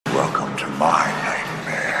my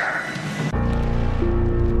nightmare.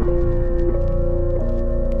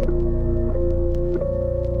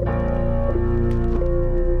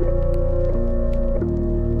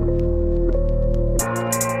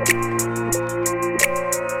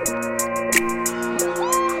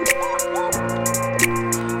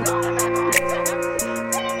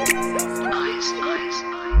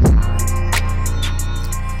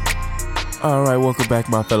 Alright, welcome back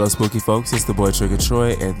my fellow spooky folks. It's the boy Trigger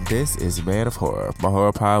Troy, and this is Man of Horror, my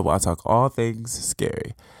horror pod where I talk all things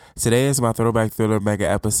scary. Today is my throwback thriller mega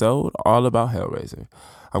episode, all about Hellraiser.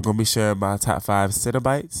 I'm going to be sharing my top 5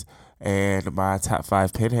 Cenobites and my top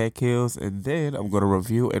 5 Pinhead kills, and then I'm going to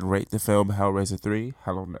review and rate the film Hellraiser 3,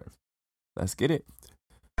 Hell on Earth. Let's get it.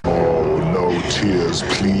 Oh, no tears,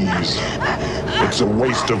 please. It's a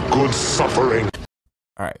waste of good suffering.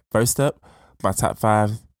 Alright, first up, my top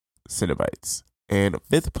 5 Cenobites. In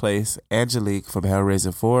 5th place, Angelique from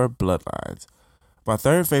Hellraiser 4, Bloodlines. My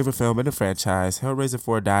third favorite film in the franchise, Hellraiser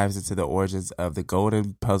 4 dives into the origins of the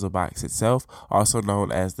golden puzzle box itself, also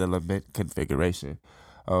known as the Lament Configuration.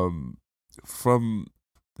 From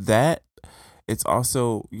that, it's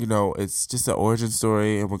also, it's just an origin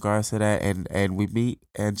story in regards to that, and we meet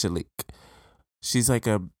Angelique. She's like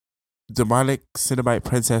a demonic Cenobite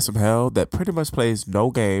princess from hell that pretty much plays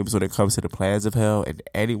no games when it comes to the plans of hell and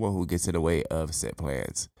anyone who gets in the way of said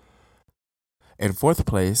plans. In 4th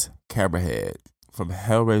place, Camerahead from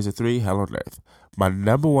Hellraiser 3, Hell on Earth. My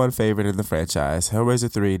number one favorite in the franchise,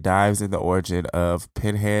 Hellraiser 3 dives in the origin of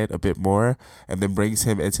Pinhead a bit more and then brings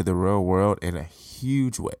him into the real world in a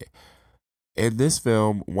huge way. In this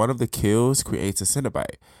film, one of the kills creates a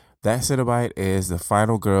Cenobite. That Cenobite is the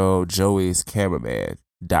final girl, Joey's cameraman,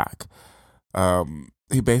 Doc.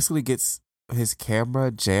 He basically gets his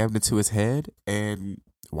camera jammed into his head and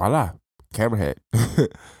voila, Camerahead.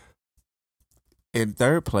 In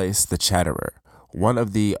 3rd place, the Chatterer, one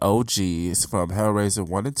of the OGs from Hellraiser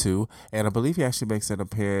 1 and 2, and I believe he actually makes an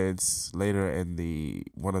appearance later in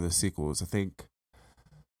one of the sequels. I think,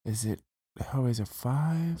 is it Hellraiser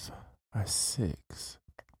 5 or 6?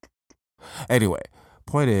 Anyway,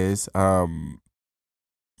 point is,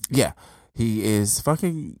 he is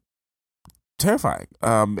fucking terrifying.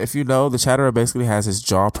 If you know, the Chatterer basically has his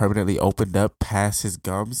jaw permanently opened up past his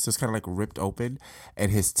gums, so it's kind of like ripped open, and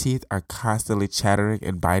his teeth are constantly chattering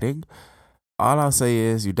and biting. All I'll say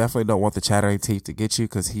is you definitely don't want the chattering teeth to get you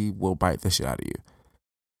because he will bite the shit out of you.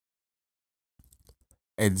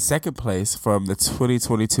 In 2nd place from the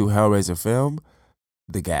 2022 Hellraiser film,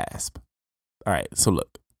 The Gasp. Alright, so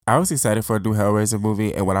look, I was excited for a new Hellraiser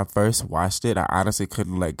movie, and when I first watched it, I honestly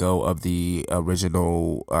couldn't let go of the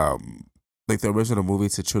original the original movie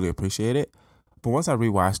to truly appreciate it. But once I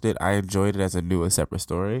rewatched it, I enjoyed it as a new and separate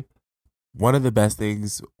story. One of the best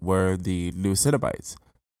things were the new Cenobites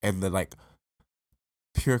and the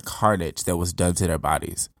pure carnage that was done to their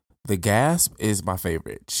bodies. The Gasp is my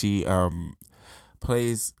favorite. She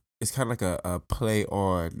plays, it's kind of like a play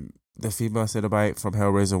on the female Cenobite from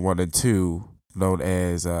Hellraiser 1 and 2 known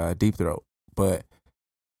as Deep Throat, but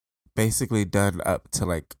basically done up to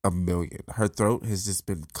 1,000,000. Her throat has just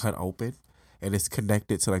been cut open and it's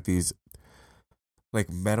connected to these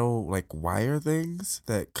metal wire things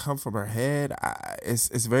that come from her head.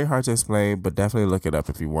 It's very hard to explain, but definitely look it up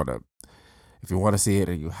if you want to see it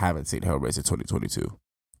and you haven't seen Hellraiser 2022.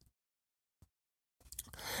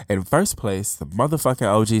 In 1st place, the motherfucking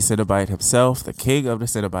OG Cenobite himself, the king of the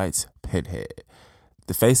Cenobites, Pinhead,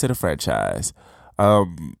 the face of the franchise.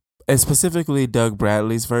 And specifically Doug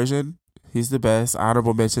Bradley's version. He's the best.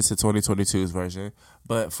 Honorable mention to 2022's version.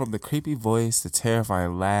 But from the creepy voice, the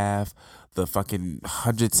terrifying laugh, the fucking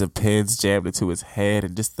hundreds of pins jammed into his head,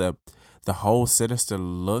 and just the whole sinister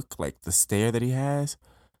look, the stare that he has,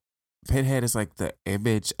 Pinhead is the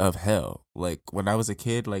image of hell. When I was a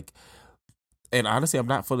kid, and honestly, I'm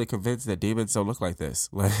not fully convinced that demons don't look like this.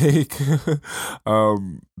 But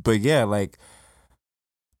yeah,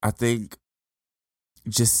 I think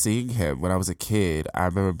just seeing him when I was a kid, I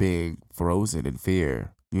remember being frozen in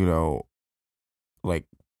fear,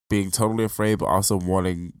 being totally afraid, but also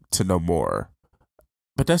wanting to know more.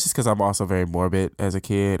 But that's just because I'm also very morbid as a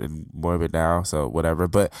kid and morbid now, so whatever.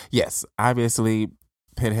 But yes, obviously,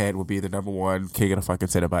 Pinhead would be the number one king of the fucking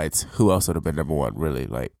Cenobites. Who else would have been number one, really?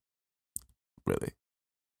 Really?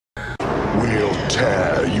 We'll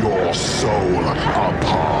tear your soul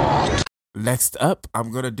apart. Next up, I'm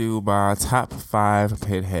going to do my top 5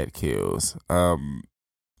 Pinhead kills.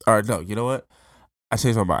 Or no, you know what? I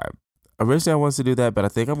changed my mind. Originally, I wanted to do that, but I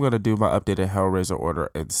think I'm going to do my updated Hellraiser order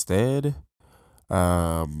instead. Yeah,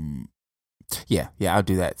 I'll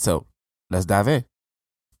do that. So, let's dive in.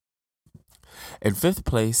 In fifth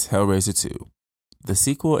place, Hellraiser 2. The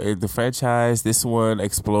sequel in the franchise, this one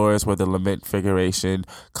explores where the lament figuration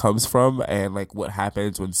comes from and like what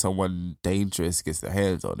happens when someone dangerous gets their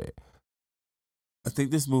hands on it. I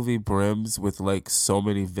think this movie brims with like so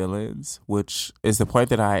many villains, which is the point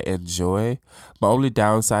that I enjoy. My only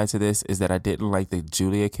downside to this is that I didn't like the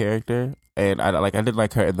Julia character, and I didn't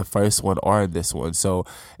like her in the first one or in this one. So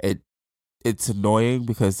it's annoying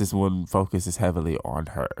because this one focuses heavily on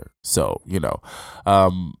her. So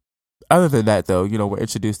um, other than that, though, we're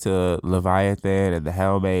introduced to Leviathan and the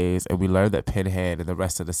Hell Maze, and we learn that Pinhead and the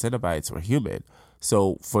rest of the Cenobites were human.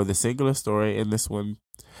 So for the singular story in this one,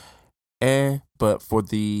 but for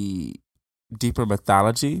the deeper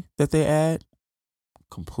mythology that they add,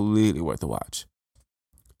 completely worth the watch.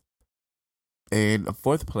 In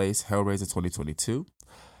fourth place, Hellraiser 2022.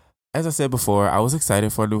 As I said before, I was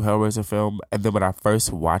excited for a new Hellraiser film, and then when I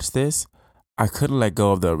first watched this, I couldn't let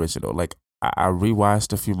go of the original. Like, I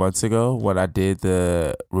rewatched a few months ago when I did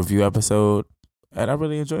the review episode, and I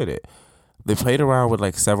really enjoyed it. They played around with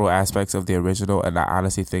like several aspects of the original, and I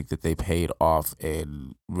honestly think that they paid off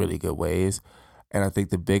in really good ways. And I think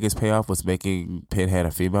the biggest payoff was making Pinhead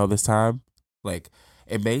a female this time. Like,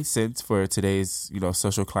 it made sense for today's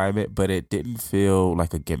social climate, but it didn't feel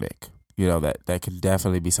like a gimmick. That can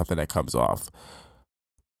definitely be something that comes off.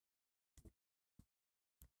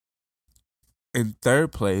 In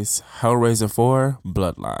third place, Hellraiser 4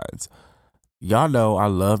 Bloodlines. Y'all know I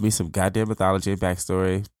love me some goddamn mythology and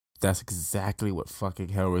backstory. That's exactly what fucking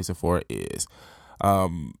Hellraiser 4 is.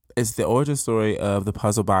 It's the origin story of the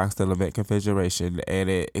puzzle box, the Lament Configuration,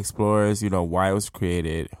 and it explores, why it was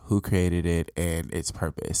created, who created it, and its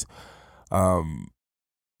purpose.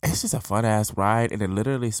 It's just a fun ass ride, and it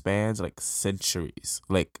literally spans like centuries,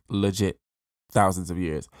 like legit thousands of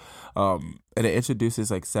years. And it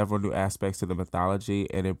introduces like several new aspects to the mythology,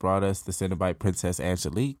 and it brought us the Cenobite Princess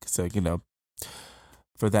Angelique. So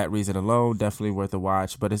for that reason alone, definitely worth a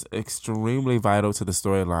watch. But it's extremely vital to the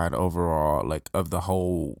storyline overall, like of the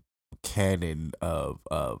whole canon of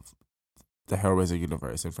the Hellraiser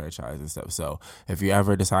universe and franchise and stuff. So if you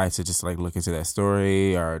ever decide to just like look into that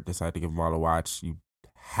story or decide to give them all a watch, you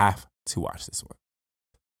have to watch this one.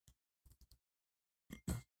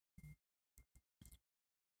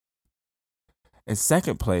 In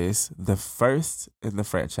second place, the first in the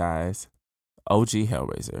franchise, OG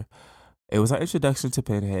Hellraiser. It was our introduction to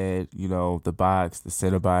Pinhead, the box, the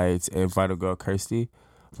Cenobites, and Final Girl Kirsty.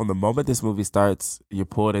 From the moment this movie starts, you're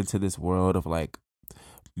pulled into this world of like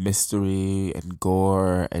mystery and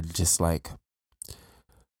gore and just like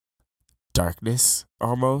darkness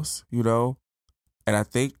almost, And I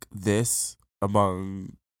think this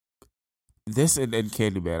and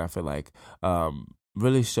Candyman, I feel like,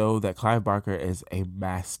 really show that Clive Barker is a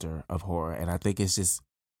master of horror. And I think it's just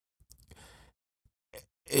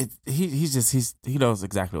he knows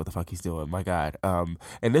exactly what the fuck he's doing. My God. And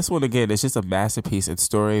this one again, it's just a masterpiece in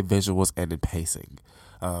story, visuals, and in pacing.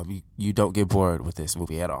 You don't get bored with this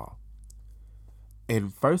movie at all.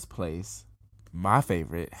 In first place, my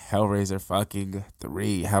favorite, Hellraiser fucking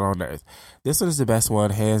 3, Hell on Earth. This one is the best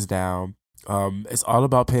one, hands down. It's all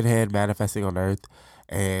about Pinhead manifesting on Earth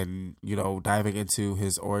and, diving into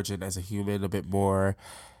his origin as a human a bit more.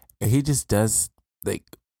 And he just does like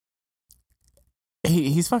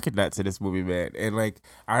he's fucking nuts in this movie, man. And like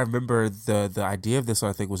I remember the idea of this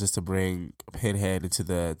one, I think, was just to bring Pinhead into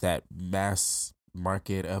that mass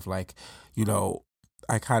market of like,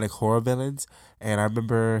 iconic horror villains. And I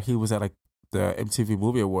remember he was at like the MTV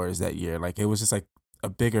Movie Awards that year. Like it was just like a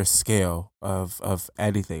bigger scale of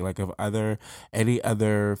anything, like of any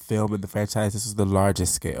other film in the franchise. This was the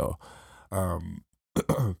largest scale. And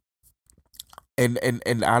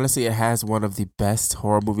honestly, it has one of the best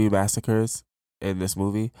horror movie massacres in this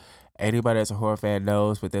movie. Anybody that's a horror fan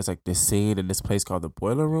knows, but there's like this scene in this place called the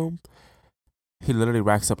Boiler Room. He literally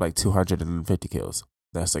racks up like 250 kills.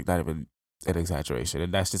 That's like not even an exaggeration,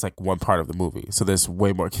 and that's just like one part of the movie. So there's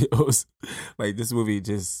way more kills. Like this movie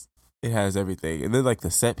it has everything, and then like the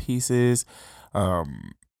set pieces, the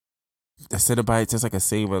Cenobites. There's like a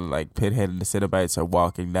scene when like Pinhead and the Cenobites are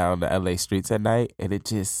walking down the LA streets at night, and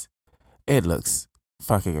it looks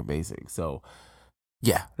fucking amazing. So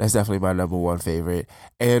yeah, that's definitely my number one favorite.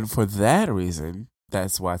 And for that reason,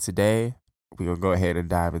 that's why today we're going to go ahead and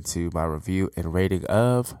dive into my review and rating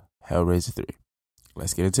of Hellraiser 3.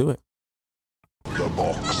 Let's get into it. The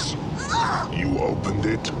box. You opened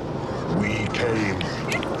it. We came.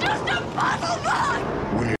 It's just a puzzle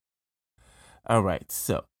box! Alright,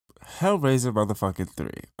 so Hellraiser motherfucking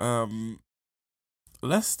 3.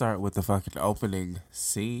 Let's start with the fucking opening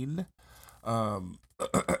scene.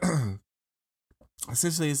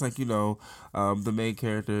 essentially it's like, the main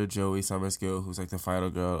character, Joey Summerskill, who's like the final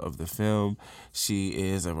girl of the film. She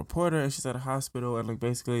is a reporter and she's at a hospital, and like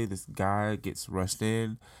basically this guy gets rushed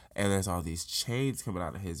in and there's all these chains coming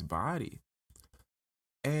out of his body.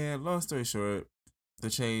 And long story short, the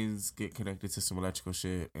chains get connected to some electrical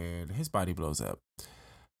shit and his body blows up.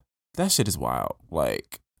 That shit is wild.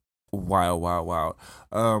 Like, wild, wild, wild.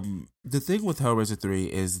 The thing with Hellraiser 3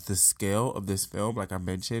 is the scale of this film, like I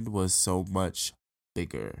mentioned, was so much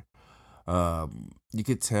bigger. You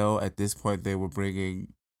could tell at this point they were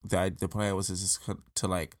bringing the plan was to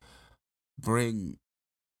like bring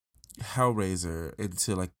Hellraiser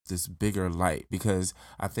into like this bigger light, because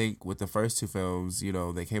I think with the first two films,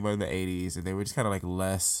 they came out in the 80s and they were just kind of like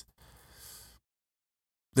less,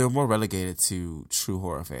 they were more relegated to true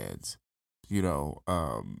horror fans,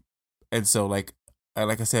 and so like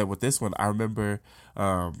I said, with this one, I remember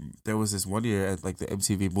there was this one year at like the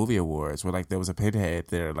MTV Movie Awards where like there was a Pinhead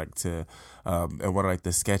there like to in one of like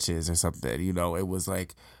the sketches or something. It was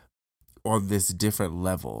like on this different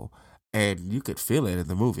level, and you could feel it in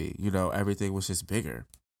the movie. Everything was just bigger.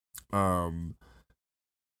 The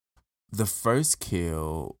first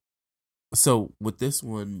kill. So with this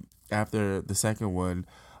one, after the second one,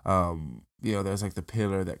 there's like the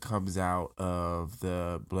pillar that comes out of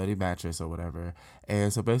the bloody mattress or whatever,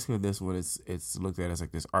 and so basically this one it's looked at as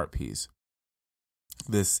like this art piece.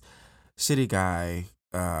 This shitty guy,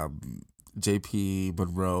 JP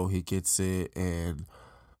Monroe, he gets it, and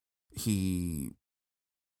his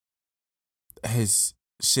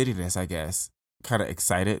shittiness, I guess, kind of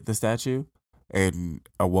excited the statue and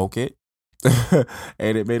awoke it.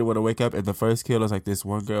 And it made it want to wake up. And the first kill is like this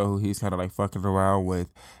one girl who he's kind of like fucking around with,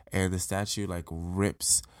 and the statue like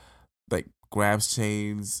grabs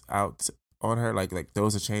chains out on her, like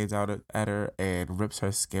throws the chains out at her and rips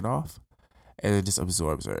her skin off, and it just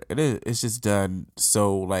absorbs her. And it's just done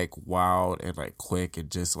so like wild and like quick, and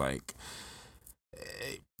just like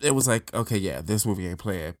it was like, okay, yeah, this movie ain't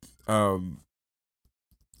playing.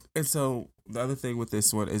 And so the other thing with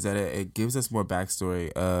this one is that it gives us more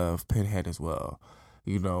backstory of Pinhead as well.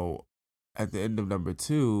 At the end of number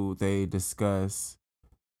 2, they discuss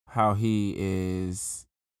how he is,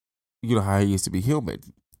 how he used to be human.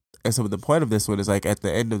 And so the point of this one is like at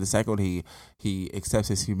the end of the second one, he accepts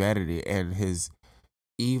his humanity, and his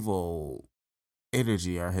evil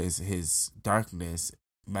energy or his darkness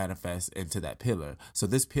manifests into that pillar. So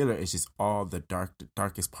this pillar is just all the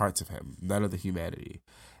darkest parts of him, none of the humanity.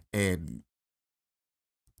 And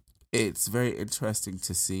it's very interesting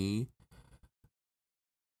to see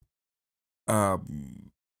the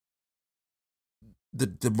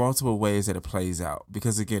multiple ways that it plays out,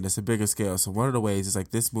 because again, it's a bigger scale. So one of the ways is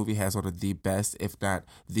like this movie has one of the best, if not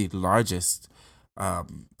the largest,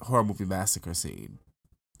 horror movie massacre scene.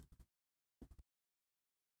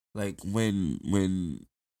 Like when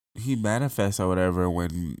he manifests or whatever,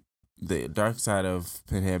 when the dark side of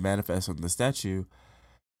Pinhead manifests on the statue,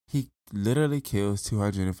 he literally kills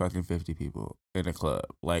 250 people in a club.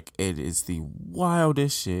 Like, it is the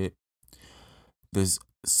wildest shit. There's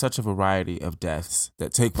such a variety of deaths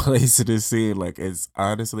that take place in this scene. Like, it's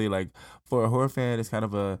honestly, like, for a horror fan, it's kind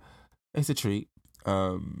of it's a treat.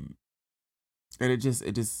 And it just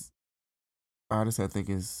honestly, I think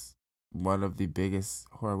is one of the biggest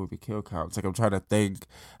horror movie kill counts. Like, I'm trying to think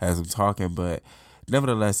as I'm talking, but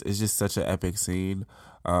nevertheless, it's just such an epic scene.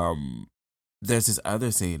 There's this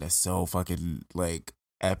other scene that's so fucking like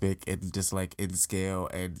epic and just like in scale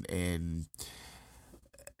and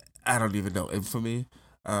I don't even know, infamy.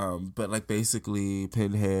 But like basically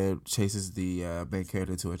Pinhead chases the main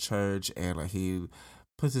character to a church, and like he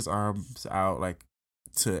puts his arms out like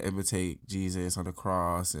to imitate Jesus on the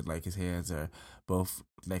cross, and like his hands are both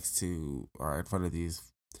next to or in front of these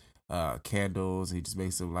candles. He just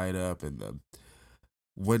makes them light up, and the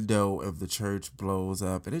window of the church blows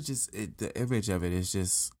up, and the image of it is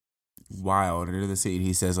just wild. And in the scene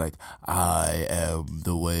he says like, "I am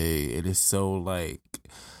the way." It is so like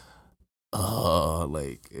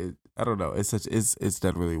like it, I don't know, it's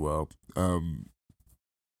done really well. And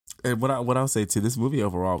what I'll say too, this movie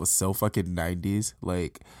overall was so fucking 90s.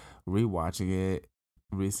 Like, rewatching it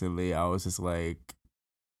recently, I was just like,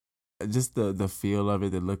 just the feel of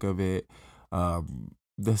it, the look of it, the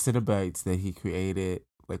Cenobites that he created,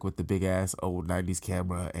 like with the big ass old 90s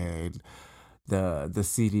camera, and the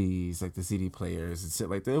CDs, like the CD players and shit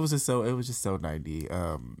like that. It was just so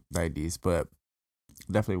 90s, but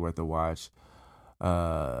definitely worth a watch.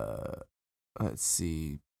 Let's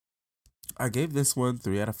see. I gave this one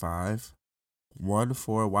 3 out of 5. 1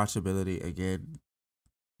 for watchability, again,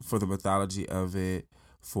 for the mythology of it,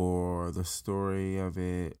 for the story of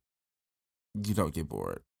it, you don't get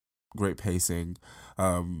bored. Great pacing.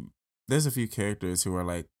 There's a few characters who are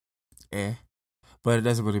like, but it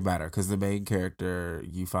doesn't really matter because the main character,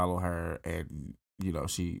 you follow her and, you know,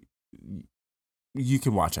 you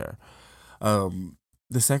can watch her.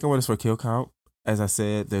 The second one is for kill count. As I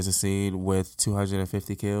said, there's a scene with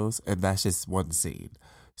 250 kills, and that's just one scene.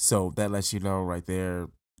 So that lets you know right there,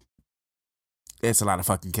 it's a lot of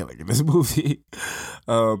fucking killing in this movie.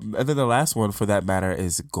 And then the last one, for that matter,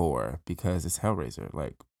 is gore, because it's Hellraiser.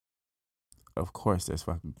 Like, of course there's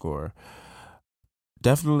fucking gore.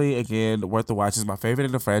 Definitely, again, worth the watch. It's my favorite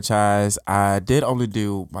in the franchise. I did only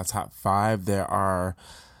do my top 5. There are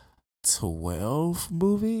 12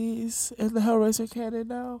 movies in the Hellraiser canon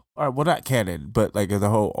now. Or, well, not canon, but like the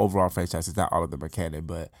whole overall franchise. It's not all of them are canon,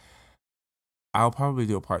 but I'll probably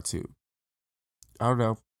do a part 2. I don't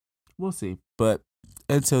know. We'll see. But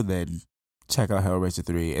until then, check out Hellraiser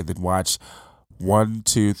 3 and then watch 1,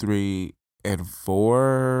 2, 3, and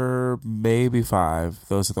 4, maybe 5.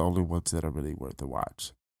 Those are the only ones that are really worth the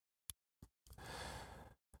watch.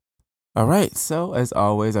 All right, so as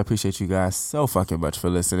always, I appreciate you guys so fucking much for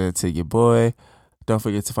listening to your boy. Don't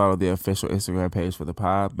forget to follow the official Instagram page for the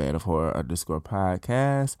pod,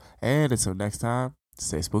 manofhorror_podcast. And until next time,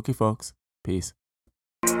 stay spooky, folks. Peace.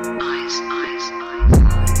 Eyes